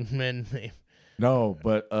 I've known men named. No,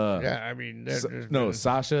 but yeah, I mean,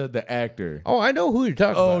 Sasha the actor. Oh, I know who you're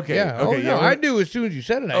talking about. Okay, yeah, okay, no, I knew as soon as you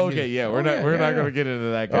said it. Okay, yeah, we're not going to get into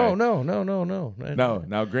that guy. Oh no. No,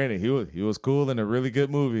 now granted, he was cool in a really good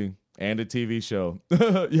movie and a TV show.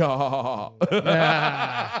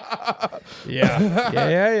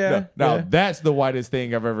 Yeah. Now that's the whitest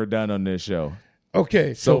thing I've ever done on this show.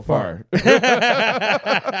 Okay, so far.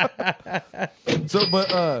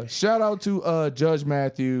 But shout out to Judge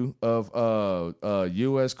Matthew of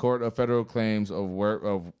U.S. Court of Federal Claims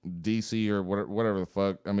of D.C. or whatever the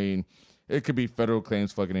fuck. I mean, it could be federal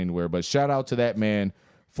claims fucking anywhere. But shout out to that man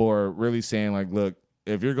for really saying, like, look,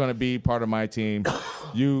 if you're going to be part of my team,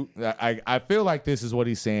 I feel like this is what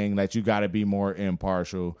he's saying, that you got to be more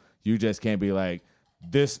impartial. You just can't be like,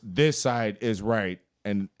 this side is right.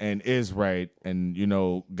 And is right, and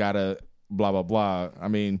gotta blah blah blah. I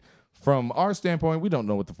mean, from our standpoint, we don't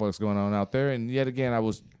know what the fuck's going on out there. And yet again, I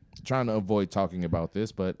was trying to avoid talking about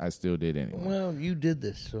this, but I still did anyway. Well, you did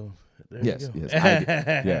this, so yes, I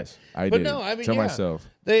did. Yes, I did. But no, I mean, to myself,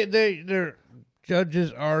 their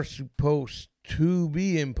judges are supposed to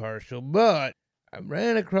be impartial, but I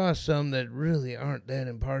ran across some that really aren't that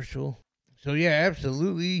impartial. So yeah,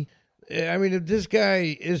 absolutely. I mean, if this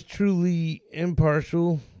guy is truly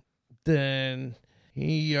impartial, then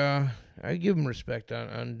I give him respect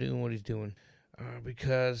on doing what he's doing,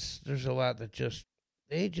 because there's a lot that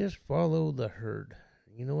they just follow the herd.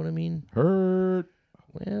 You know what I mean? Herd.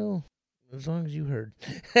 Well, as long as you heard.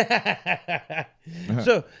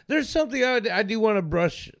 So there's something I do want to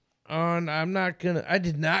brush on. I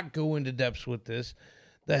did not go into depths with this.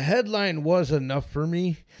 the headline was enough for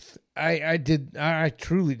me. I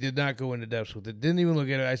truly did not go into depths with it. Didn't even look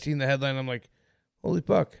at it. I seen the headline. I'm like, holy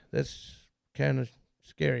fuck, that's kind of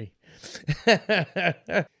scary.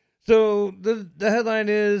 So the headline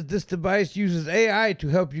is, this device uses AI to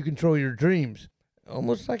help you control your dreams.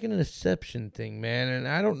 Almost like an Inception thing, man. And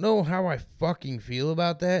I don't know how I fucking feel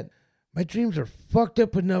about that. My dreams are fucked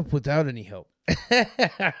up enough without any help.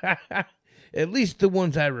 At least the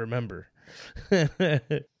ones I remember.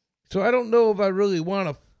 So I don't know if I really want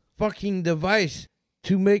a fucking device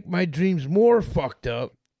to make my dreams more fucked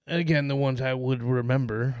up. And again, the ones I would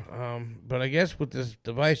remember. But I guess with this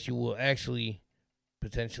device, you will actually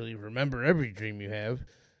potentially remember every dream you have.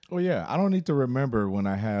 Oh yeah, I don't need to remember when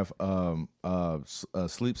I have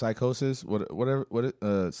sleep psychosis,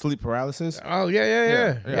 sleep paralysis. Oh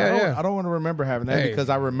yeah. I don't want to remember having that because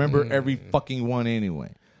I remember every fucking one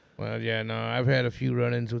anyway. Well, yeah, no, I've had a few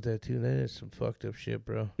run-ins with that too. That is some fucked up shit,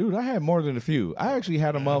 bro. Dude, I had more than a few. I actually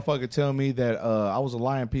had a motherfucker tell me that I was a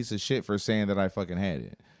lying piece of shit for saying that I fucking had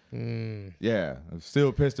it. Yeah, I'm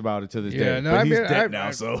still pissed about it to this day. No, but he's dead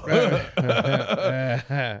now, so.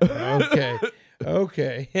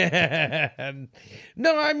 Okay.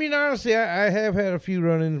 No, I mean, honestly, I have had a few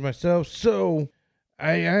run-ins myself, so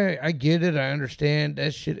I get it. I understand.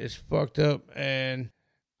 That shit is fucked up, and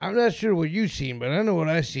I'm not sure what you've seen, but I know what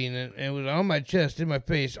I've seen. It was on my chest, in my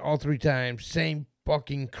face, all 3 times. Same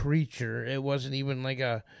fucking creature. It wasn't even like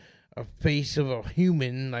a face of a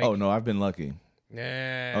human. Like, oh, no, I've been lucky.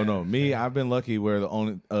 Nah. Oh, no, I've been lucky where the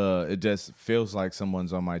only it just feels like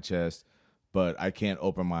someone's on my chest, but I can't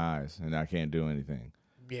open my eyes and I can't do anything.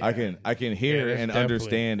 Yeah. I can hear and definitely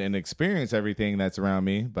understand and experience everything that's around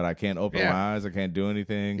me, but I can't open my eyes. I can't do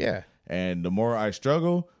anything. Yeah. And the more I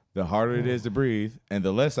struggle, the harder it is to breathe, and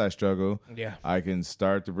the less I struggle, I can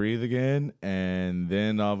start to breathe again, and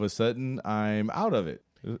then all of a sudden I'm out of it.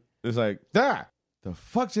 It's like, the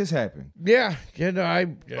fuck just happened? Yeah,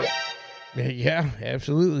 yeah,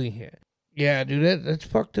 absolutely. Yeah, dude, that's a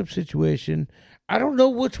fucked up situation. I don't know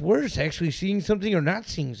what's worse, actually seeing something or not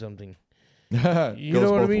seeing something. You know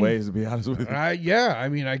goes what both I mean? ways, to be honest with you. Yeah, I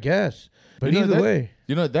mean, I guess. But either way.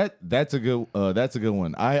 That's a good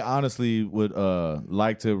one. I honestly would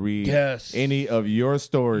like to read any of your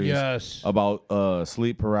stories about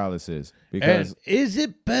sleep paralysis. Because and is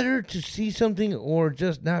it better to see something or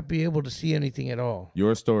just not be able to see anything at all?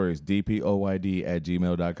 Your stories,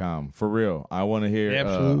 dpoyd@gmail.com. For real. I want to hear,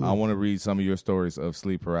 I want to read some of your stories of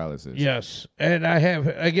sleep paralysis. Yes. And I have,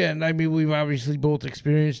 again, I mean, we've obviously both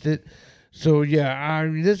experienced it. So, yeah,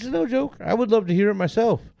 this is no joke. I would love to hear it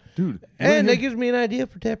myself. Dude. And that gives me an idea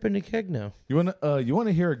for tapping the keg now. You want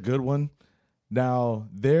to hear a good one? Now,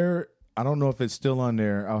 I don't know if it's still on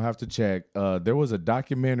there. I'll have to check. There was a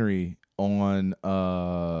documentary on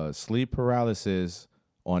sleep paralysis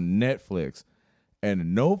on Netflix,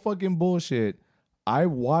 and no fucking bullshit, I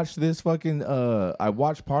watched this fucking I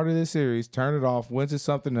watched part of this series, turned it off, went to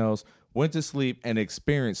something else, went to sleep, and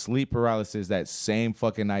experienced sleep paralysis that same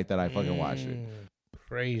fucking night that I fucking watched it.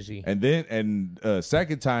 Crazy. And then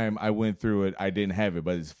second time I went through it, I didn't have it,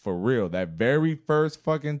 but it's for real. That very first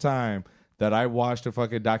fucking time that I watched a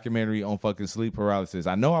fucking documentary on fucking sleep paralysis,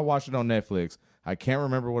 I know I watched it on Netflix. I can't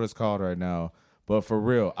remember what it's called right now, but for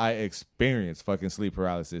real, I experienced fucking sleep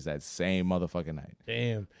paralysis that same motherfucking night.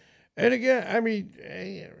 Damn. And again, I mean,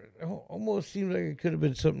 it almost seems like it could have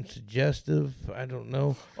been something suggestive. I don't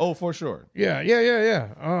know. Oh, for sure.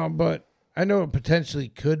 Yeah. But I know it potentially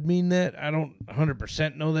could mean that. I don't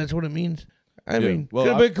 100% know that's what it means. I mean, could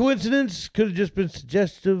have been coincidence. Could have just been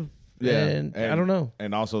suggestive. Yeah, and I don't know.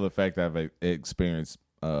 And also the fact that I've experienced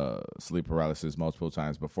sleep paralysis multiple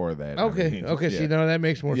times before that. Okay. See, now that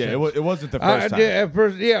makes more sense. Yeah, it wasn't the first time. At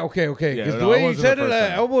first, okay. Because the way you said it,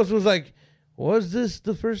 I almost was like, was this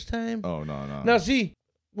the first time? Oh, no. Now, see,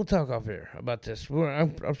 we'll talk off air about this.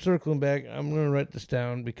 I'm circling back. I'm going to write this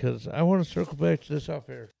down because I want to circle back to this off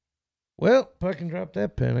air. Well, if I can drop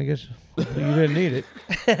that pen, I guess you didn't need it.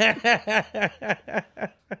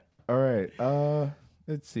 All right.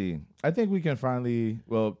 Let's see. I think we can finally.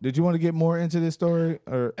 Well, did you want to get more into this story?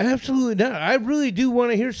 Or absolutely not. I really do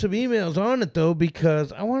want to hear some emails on it though,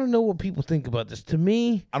 because I want to know what people think about this. To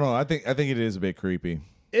me, I don't know. I think it is a bit creepy.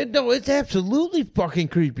 It's absolutely fucking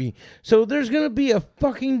creepy. So there's going to be a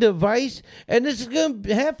fucking device, and this is going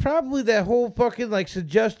to have probably that whole fucking, like,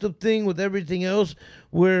 suggestive thing with everything else,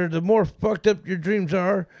 where the more fucked up your dreams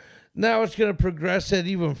are, now it's going to progress that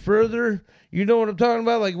even further. You know what I'm talking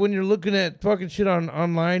about? Like, when you're looking at fucking shit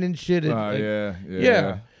online and shit.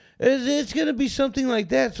 Yeah. It's going to be something like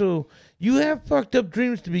that. So you have fucked up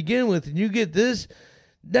dreams to begin with, and you get this.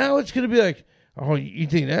 Now it's going to be like, oh, you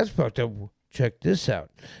think that's fucked up? check this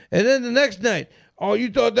out. And then the next night, oh,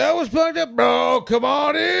 you thought that was fucked up? Bro, come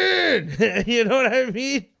on in. You know what I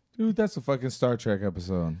mean? Dude, that's a fucking Star Trek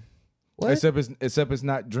episode. What? Except it's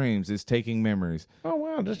not dreams. It's taking memories. Oh,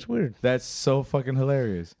 wow, that's weird. That's so fucking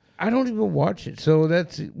hilarious. I don't even watch it, so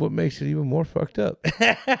that's what makes it even more fucked up.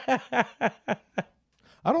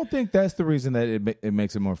 I don't think that's the reason that it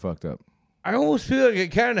makes it more fucked up. I almost feel like it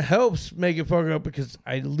kind of helps make it fucked up because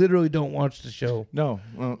I literally don't watch the show. No,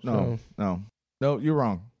 no. You're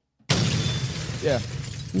wrong. Yeah.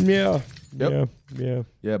 Yeah. Yep. Yeah.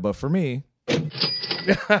 Yeah, but for me,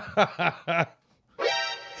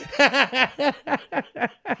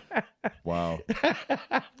 wow.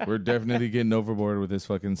 We're definitely getting overboard with this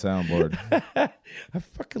fucking soundboard. I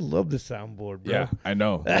fucking love the soundboard, bro. Yeah, I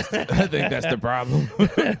know. I think that's the problem.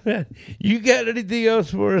 You got anything else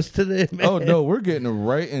for us today, man? Oh, no, we're getting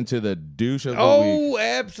right into the douche of the week. Oh,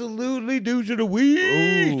 absolutely, douche of the week.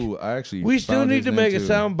 Ooh, I actually We still found need his to name make a too.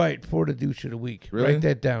 sound bite for the douche of the week. Really? Write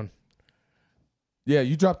that down. Yeah,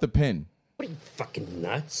 you dropped the pen. What are you fucking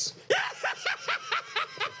nuts?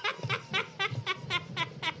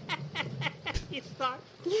 You thought.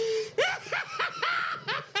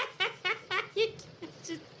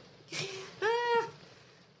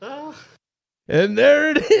 And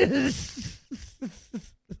there it is.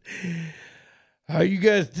 How you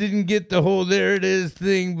guys didn't get the whole there it is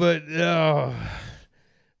thing, but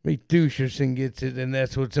Doucherson gets it, and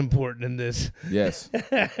that's what's important in this. Yes.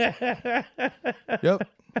 Yep.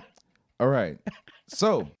 All right.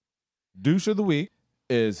 So, douche of the week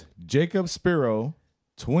is Jacob Spiro,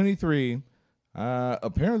 23.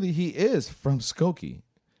 Apparently he is from Skokie.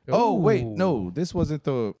 Oh, wait, no, this wasn't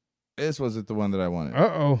the one that I wanted.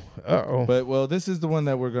 Uh-oh. But well, this is the one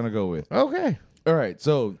that we're gonna go with. Okay. All right.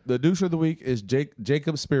 So the douche of the week is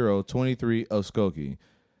Jacob Spiro, 23 of Skokie.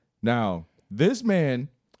 Now, this man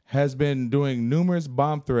has been doing numerous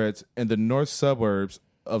bomb threats in the north suburbs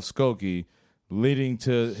of Skokie, leading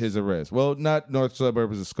to his arrest. Well, not north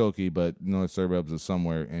suburbs of Skokie, but north suburbs of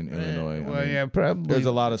somewhere in Illinois. Well, yeah, probably. There's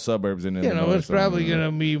a lot of suburbs in Illinois. You know, it's so, probably going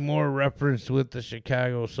to be more referenced with the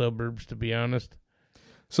Chicago suburbs, to be honest.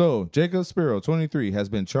 So, Jacob Spiro, 23, has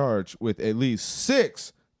been charged with at least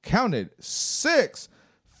 6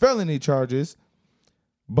 felony charges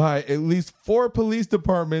by at least 4 police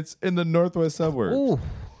departments in the northwest suburbs. Ooh,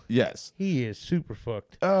 Yes. he is super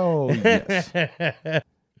fucked. Oh, yes.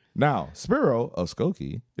 Now, Spiro of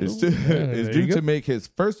Skokie is due you go. to make his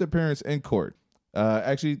first appearance in court.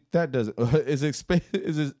 Actually, that doesn't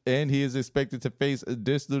and he is expected to face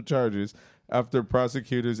additional charges after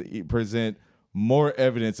prosecutors present more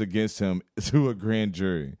evidence against him to a grand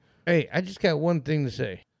jury. Hey, I just got one thing to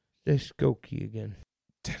say. Say Skokie again.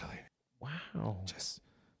 Titillating. Wow. Just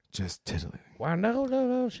titillating. Wow,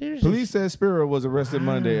 no, seriously. Police said Spiro was arrested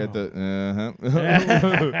Monday at the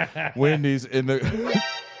Wendy's in the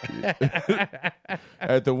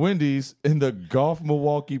at the Wendy's in the Golf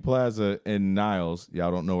Milwaukee Plaza in Niles.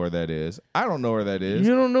 Y'all don't know where that is. I don't know where that is.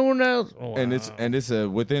 You don't know where now? Oh, And it's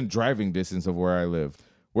within driving distance of where I live.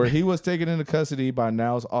 Where he was taken into custody by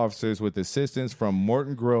Niles officers with assistance from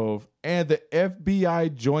Morton Grove and the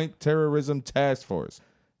FBI Joint Terrorism Task Force.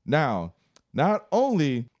 Now, not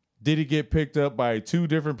only did he get picked up by 2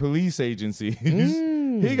 different police agencies,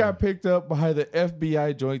 he got picked up by the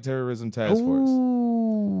FBI Joint Terrorism Task Force.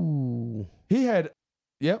 Ooh. He had,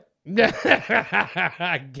 yep. God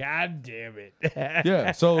damn it.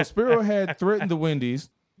 Yeah, so Spiro had threatened the Wendy's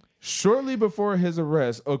shortly before his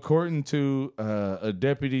arrest, according to a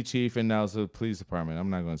deputy chief in Niles Police Department.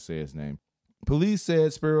 I'm not going to say his name. Police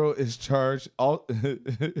said Spiro is charged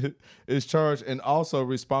and also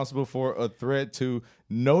responsible for a threat to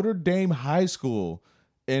Notre Dame High School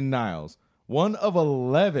in Niles. One of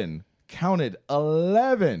 11, counted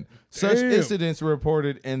 11, such incidents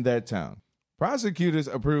reported in that town. Prosecutors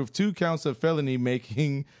approved 2 counts of felony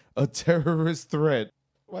making a terrorist threat.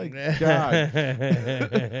 My God.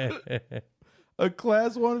 A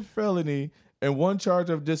class 1 felony and 1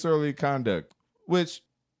 charge of disorderly conduct, which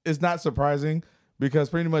is not surprising because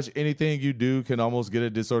pretty much anything you do can almost get a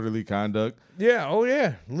disorderly conduct. Yeah, oh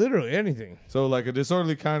yeah, literally anything. So like a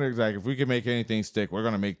disorderly conduct is like, if we can make anything stick, we're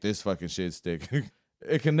going to make this fucking shit stick.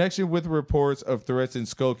 In connection with reports of threats in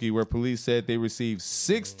Skokie where police said they received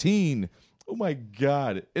 16, oh my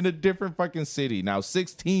God, in a different fucking city. Now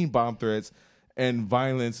 16 bomb threats and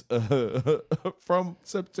violence from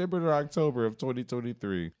September to October of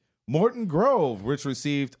 2023. Morton Grove, which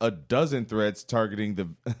received a dozen threats targeting the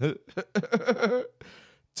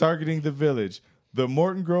village, the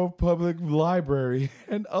Morton Grove Public Library,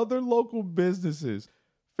 and other local businesses,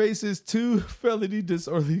 faces 2 felony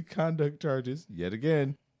disorderly conduct charges yet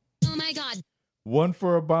again. Oh my God. one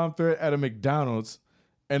for a bomb threat at a McDonald's,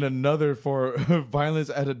 and another for violence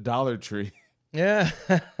at a Dollar Tree. Yeah.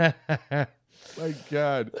 My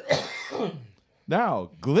God.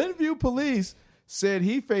 Now, Glenview police said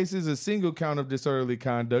he faces a single count of disorderly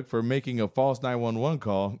conduct for making a false 911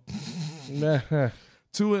 call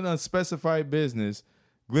to an unspecified business.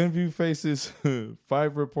 Glenview faces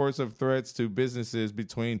 5 reports of threats to businesses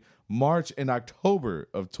between March and October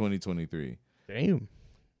of 2023. Damn.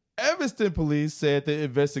 Evanston police said the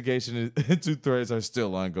investigation into threats are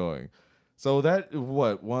still ongoing. So that,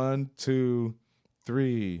 what, 1, 2,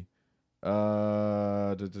 3,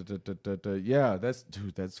 yeah,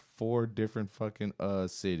 that's 4 different fucking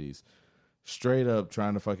cities. Straight up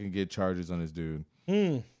trying to fucking get charges on this dude.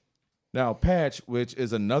 Now, Patch, which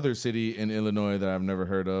is another city in Illinois that I've never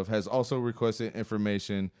heard of, has also requested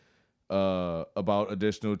information about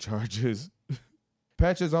additional charges.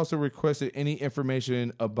 Patch has also requested any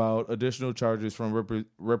information about additional charges from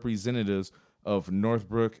representatives of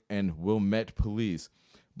Northbrook and Wilmette Police,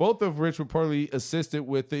 both of which reportedly assisted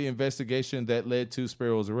with the investigation that led to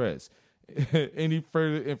Sparrow's arrest. Any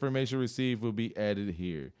further information received will be added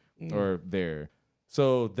here or there.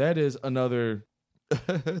 So that is another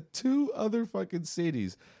 2 other fucking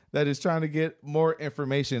cities that is trying to get more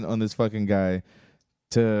information on this fucking guy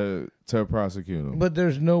to prosecute him. But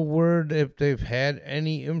there's no word if they've had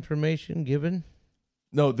any information given.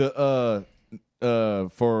 No, the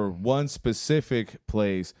for one specific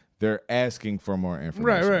place, they're asking for more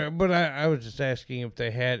information. Right. But I was just asking if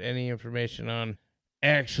they had any information on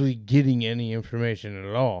actually getting any information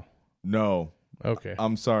at all. No. Okay.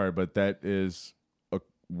 I'm sorry, but that is a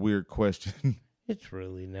weird question. It's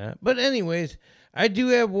really not. But anyways, I do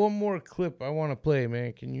have one more clip I want to play,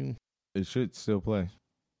 man. Can you? It should still play.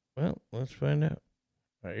 Well, let's find out.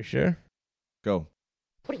 Are you sure? Go.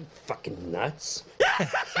 What are you fucking nuts?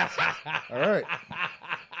 All right.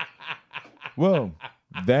 Well,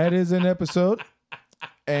 that is an episode.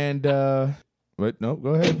 And, wait, no,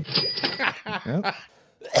 go ahead. Yep.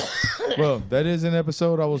 Well, that is an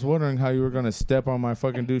episode. I was wondering how you were going to step on my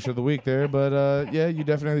fucking douche of the week there. But, yeah, you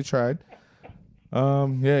definitely tried.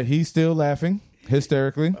 Yeah, he's still laughing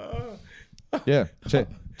hysterically. Yeah,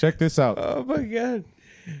 check this out. Oh, my God.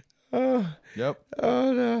 Oh, Yep.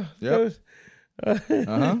 oh no. Yep.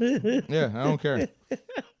 Yeah, I don't care.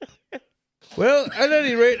 Well, at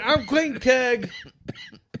any rate, I'm Clayton Keg.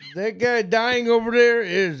 That guy dying over there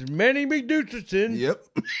is Manny McDoucherson.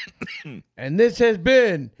 Yep. And this has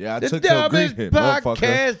been Yeah, I the took your green dumbest hit, motherfucker.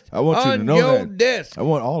 podcast I want you to on know your that. desk. I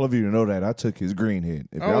want all of you to know that I took his green hit.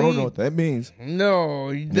 If y'all Oh, don't know what that means,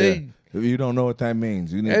 No, they. if you don't know what that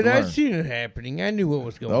means, you need And to I learn. seen it happening. I knew what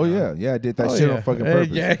was going Oh on. yeah, I did that Oh, shit yeah. on fucking purpose.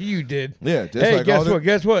 Yeah, you did. Yeah, just Hey, like all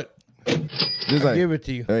guess what? just I'll like, give it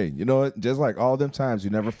to you. hey, you know what? Just like all them times you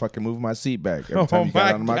never fucking moved my seat back every Oh time you got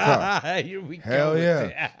out of my car. God! Here we Hell go.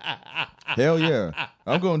 yeah. Hell yeah.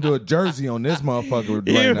 I'm going to do a jersey on this motherfucker right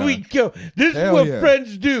Here now. we go. This Hell is what yeah.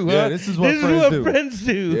 friends do, huh? Yeah, this is what friends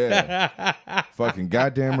do. do. Yeah. Fucking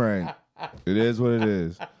goddamn right. It is what it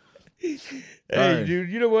is. Hey, Right. dude,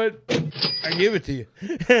 you know what? I give it to you.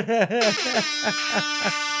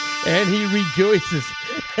 And he rejoices.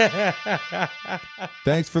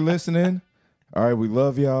 Thanks for listening. All right, we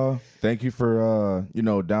love y'all. Thank you for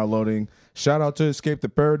downloading. Shout out to Escape the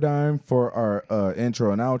Paradigm for our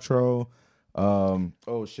intro and outro.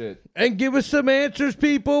 Oh shit. And give us some answers,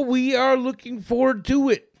 people. We are looking forward to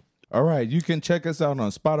it. All right, you can check us out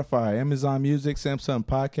on Spotify, Amazon Music, Samsung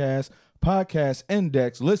Podcast, Podcast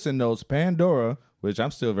Index, Listen Notes, Pandora, which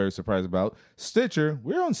I'm still very surprised about. Stitcher.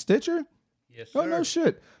 We're on Stitcher? Yes, Oh, no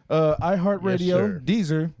shit. iHeartRadio, Yes, sir.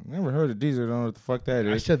 Deezer. Never heard of Deezer. Don't know what the fuck that I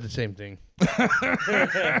is. said the same thing.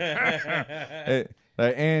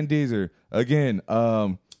 And Deezer. Again,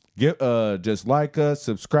 just like us,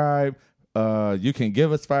 subscribe. You can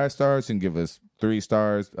give us 5 stars and give us 3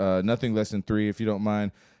 stars. Nothing less than 3 if you don't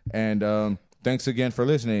mind. And thanks again for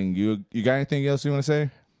listening. You got anything else you want to say?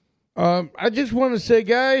 I just want to say,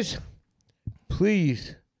 guys,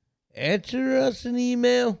 please answer us an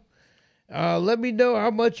email. Let me know how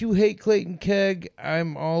much you hate Clayton Keg.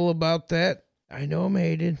 I'm all about that. I know I'm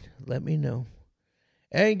hated. Let me know.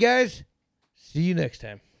 And guys, see you next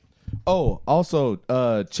time. Oh, also,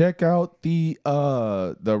 check out the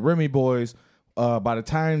Remy Boys. By the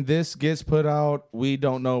time this gets put out, we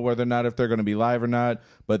don't know whether or not if they're going to be live or not,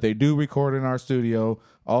 but they do record in our studio.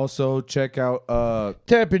 Also, check out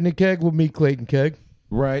Tap in the Keg with me, Clayton Keg.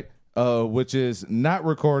 right, which is not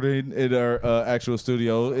recorded in our actual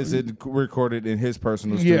studio. Is it recorded in his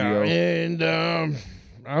personal studio? Yeah, and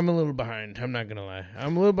I'm a little behind. I'm not going to lie.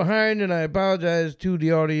 I'm a little behind, and I apologize to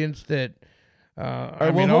the audience that All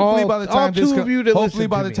right, well, hopefully by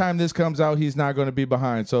the time this comes out, he's not going to be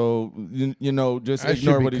behind. So just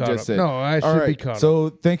ignore what he just said. No, I should be caught up. So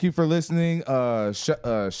thank you for listening.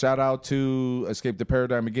 Shout out to Escape the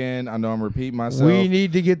Paradigm again. I know I'm repeating myself. We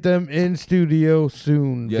need to get them in studio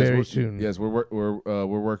soon, very soon. Yes, we're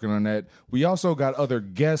working on that. We also got other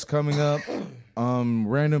guests coming up.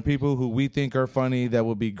 Random people who we think are funny that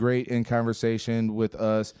will be great in conversation with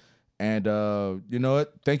us. And you know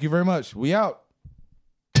what? Thank you very much. We out.